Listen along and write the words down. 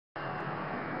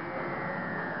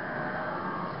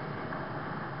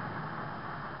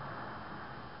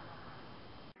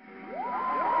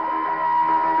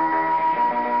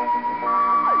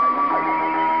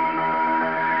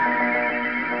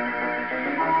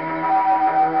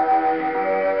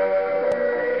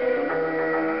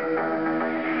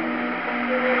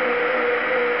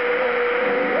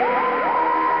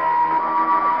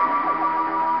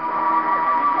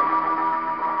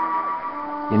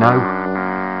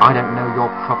I don't know your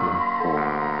problem,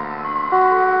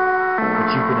 but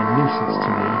you've been a nuisance to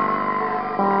me.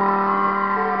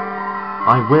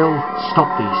 I will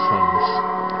stop these things,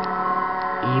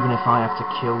 even if I have to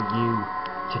kill you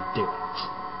to do it.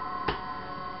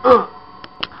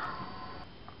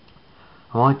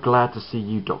 Am I glad to see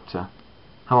you, Doctor?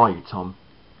 How are you, Tom?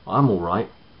 I'm alright.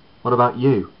 What about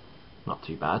you? Not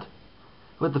too bad.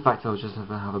 With the fact I was just going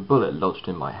to have a bullet lodged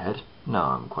in my head, no,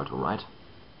 I'm quite alright.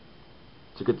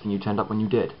 It's a good thing you turned up when you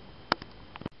did.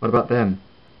 What about them?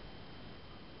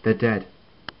 They're dead.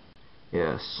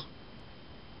 Yes.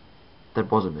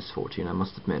 That was a misfortune, I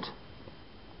must admit.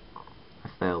 I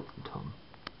failed them, Tom.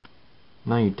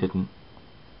 No, you didn't.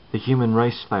 The human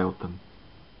race failed them.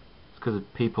 It's because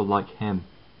of people like him.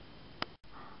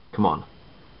 Come on.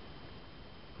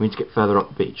 We need to get further up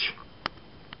the beach.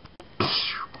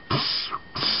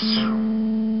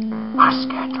 Must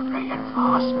get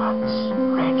reinforcements.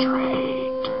 Retreat.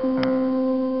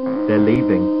 They're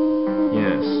leaving.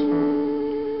 Yes.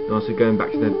 They're also going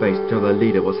back to their base to tell their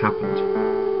leader what's happened.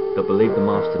 They'll believe the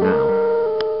Master now.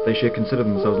 They should consider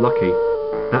themselves lucky.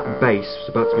 That base was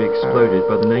about to be exploded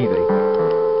by the Navy.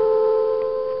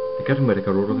 Did Captain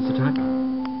Whitaker order this attack?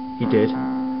 He did,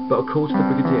 but a call to the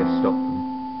Brigadier stopped them.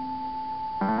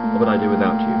 What would I do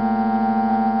without you?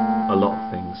 A lot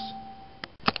of things.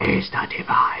 Is the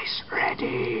device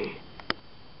ready?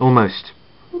 Almost.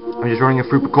 I'm just running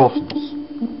through precautions.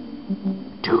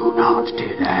 Do not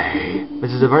delay.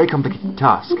 This is a very complicated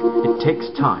task. It takes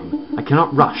time. I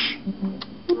cannot rush.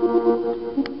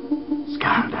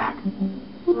 Skaldak.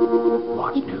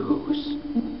 What news?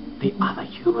 The other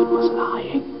human was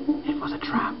lying. It was a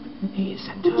trap. He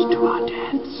sent us to our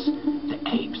deaths. The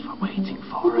apes were waiting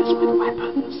for us with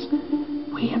weapons.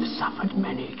 We have suffered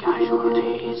many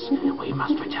casualties. We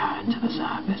must return to the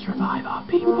surface, revive our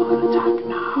people, and attack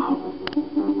now.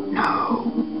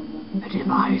 No. The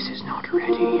device is not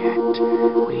ready yet.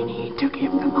 We need to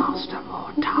give the Master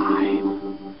more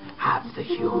time. Have the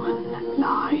human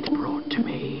lied brought to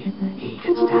me. He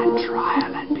can stand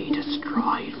trial and be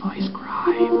destroyed for his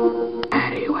crime.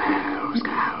 Very well,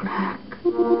 Skaldak.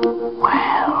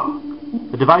 Well.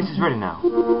 The device is ready now.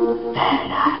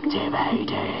 Then activate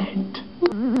it.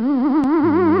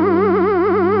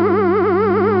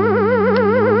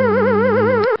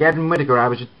 Captain Whitaker, I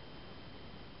was just...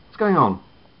 What's going on?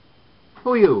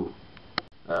 Who are you?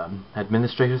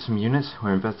 Administrators from units.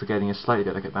 We're investigating a slightly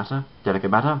delicate matter.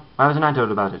 Delicate matter? Why wasn't I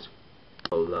told about it?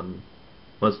 Well,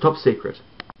 it's top secret.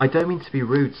 I don't mean to be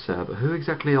rude, sir, but who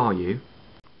exactly are you?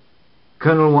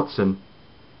 Colonel Watson.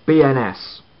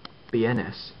 BNS.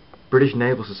 BNS? British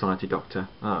Naval Society, Doctor.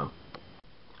 Oh.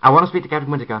 I want to speak to Captain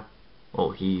Whitaker.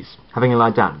 Oh, he's having a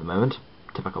lie down at the moment.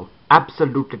 Typical.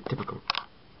 Absolutely typical.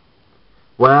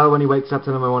 Well, when he wakes up,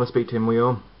 tell him I want to speak to him, will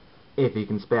you? If he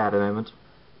can spare at a moment.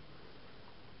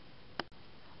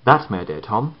 That, my dear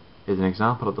Tom, is an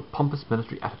example of the pompous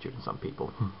military attitude in some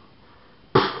people.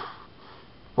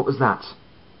 What was that?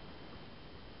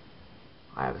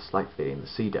 I have a slight feeling the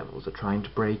Sea Devils are trying to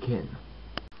break in.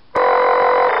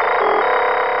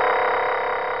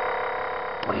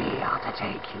 We are to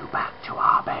take you back to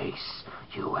our base.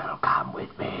 You will come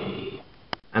with me.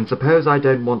 And suppose I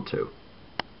don't want to?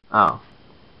 Oh.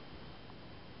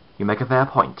 You make a fair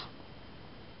point.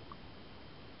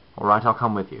 Alright, I'll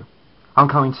come with you. I'm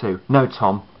coming too. No,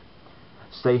 Tom.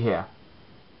 Stay here.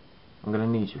 I'm going to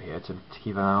need you here to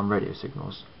keep an eye on radio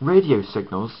signals. Radio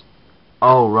signals?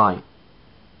 Oh, right.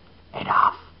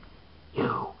 Enough.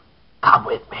 You, come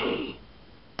with me.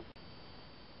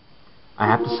 I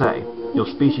have to say, your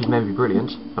species may be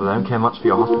brilliant, but I don't care much for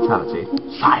your hospitality.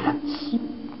 Silence.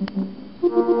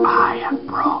 I have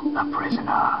brought the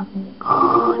prisoner.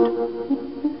 Good.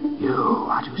 You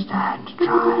are to stand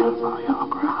trial for your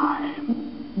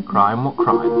crime. Crime? What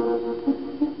crime?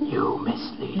 You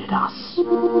misleaded us.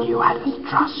 You had us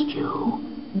trust you.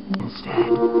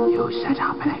 Instead, you set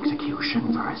up an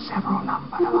execution for a several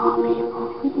number of our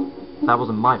people. That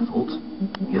wasn't my fault.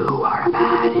 You are a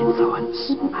bad influence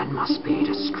and must be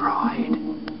destroyed.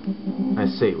 I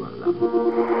see. Well,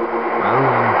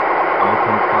 I'll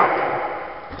come quietly.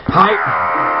 Hi!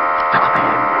 Stop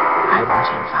him. I want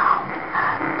him found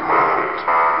and caught.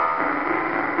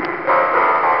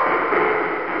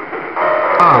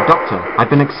 Ah, Doctor, I've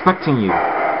been expecting you.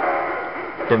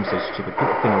 Don't be so stupid. Put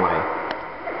the thing away.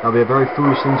 That'll be a very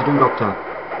foolish thing to do, Doctor.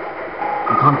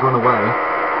 You can't run away.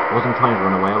 I wasn't trying to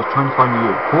run away. I was trying to find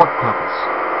you. For what purpose?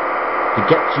 To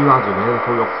get you out of here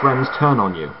before your friends turn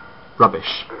on you.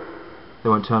 Rubbish. They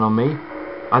won't turn on me.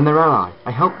 I'm their ally.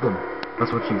 I help them.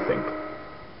 That's what you think.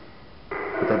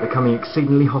 But they're becoming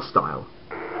exceedingly hostile.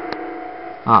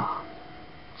 Ah.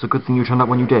 It's a good thing you turned up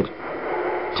when you did.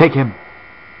 Take him!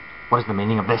 What is the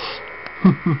meaning of this?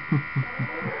 Take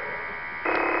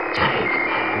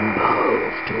them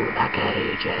both to the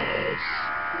cages.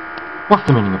 What's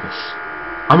the meaning of this?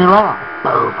 I'm your ally.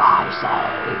 Both, I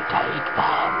say, take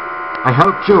them. I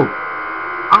helped you.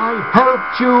 I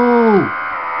helped you!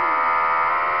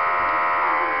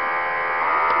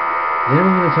 Is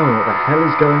anyone going to tell me what the hell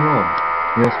is going on?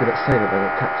 You must be that sailor that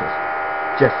got captured.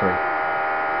 Jeffrey.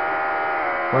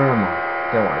 Where am I?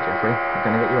 Don't worry, Jeffrey. I'm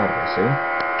going to get you out of here soon.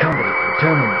 Come on,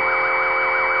 turn on.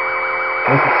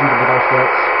 Once it sees the device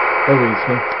works, they'll release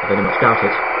me. I very much doubt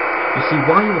it. You see,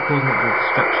 while you were causing that little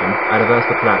distraction, I reversed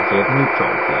the polarity of the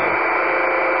neutron flow.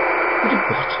 You did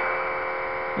what?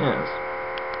 Yes.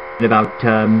 In about,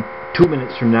 2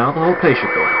 minutes from now, the whole place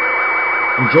should go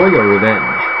up. Enjoy your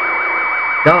revenge.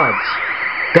 Guards!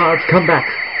 Guards, come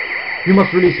back! You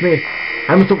must release me!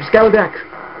 I must talk to Skeldeck!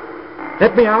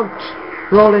 Let me out!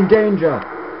 We're all in danger!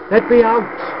 Let me out!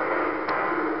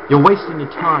 You're wasting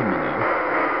your time, you know.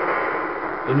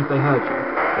 Even if they heard you,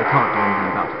 they can't do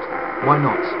anything about it. Why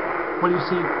not? Well, you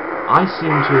see, I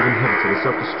seem to have inherited a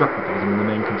self-destruct mechanism in the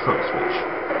main control switch.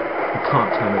 You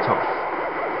can't turn it off.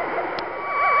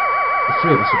 The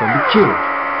three of us are going to be killed.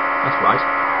 That's right.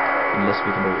 Unless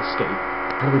we can all escape.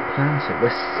 How do we plan to?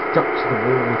 We're stuck to the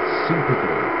wall with super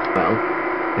glue. Well,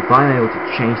 if I'm able to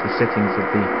change the settings of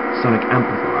the sonic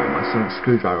amplifier and my sonic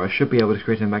screwdriver, I should be able to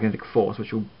create a magnetic force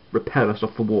which will repel us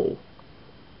off the wall.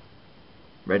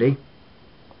 Ready?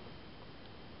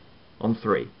 On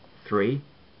 3. 3,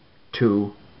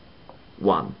 2,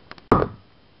 1.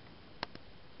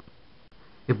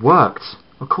 It worked!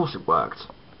 Of course it worked.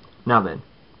 Now then,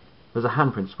 there's a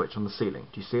handprint switch on the ceiling.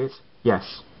 Do you see it?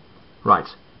 Yes. Right.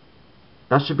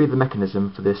 That should be the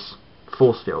mechanism for this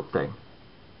force field thing.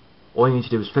 All you need to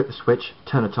do is flip the switch,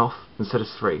 turn it off, and set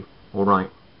us free. Alright.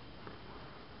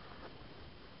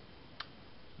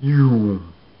 You.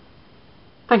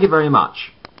 Thank you very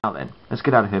much. Now then, let's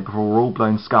get out of here before we're all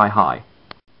blown sky high.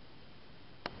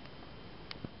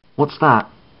 What's that?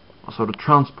 A sort of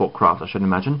transport craft, I should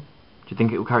imagine. Do you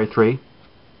think it will carry 3?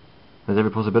 There's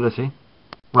every possibility.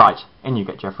 Right, in you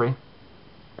get, Jeffrey.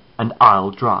 And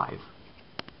I'll drive.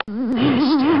 This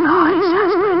device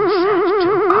has been set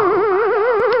to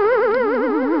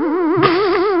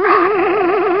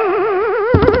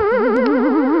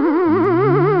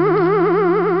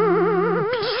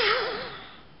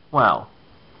Well,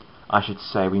 I should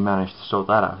say we managed to sort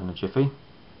that out in a jiffy.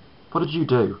 What did you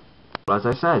do? Well, as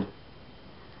I said,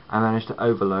 I managed to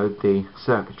overload the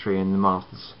circuitry in the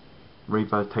Master's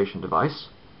revertation device.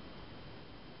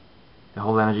 The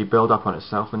whole energy built up on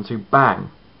itself, and to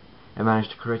bang! It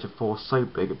managed to create a force so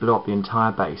big it blew up the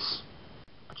entire base.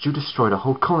 But you destroyed a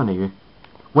whole colony.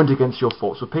 Went against your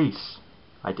thoughts for peace.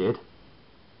 I did.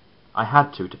 I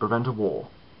had to prevent a war.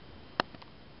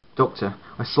 Doctor,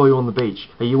 I saw you on the beach.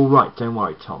 Are you alright? Don't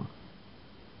worry, Tom.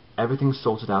 Everything's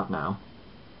sorted out now.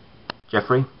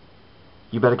 Jeffrey,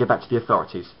 you better get back to the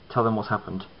authorities. Tell them what's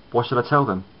happened. What should I tell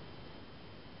them?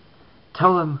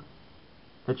 Tell them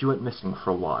that you went missing for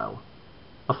a while.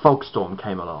 A fog storm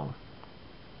came along.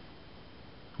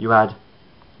 You had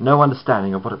no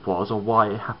understanding of what it was or why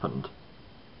it happened.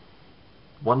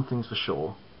 One thing's for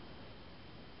sure.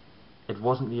 It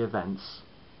wasn't the events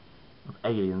of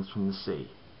aliens from the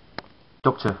sea.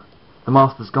 Doctor, the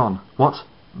Master's gone. What?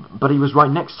 But he was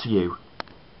right next to you.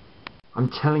 I'm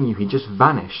telling you, he just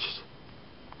vanished.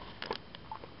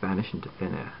 Vanished into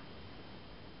thin air.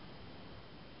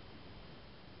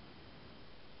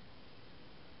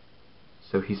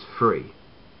 So he's free.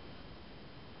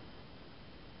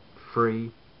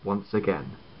 Free once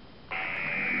again.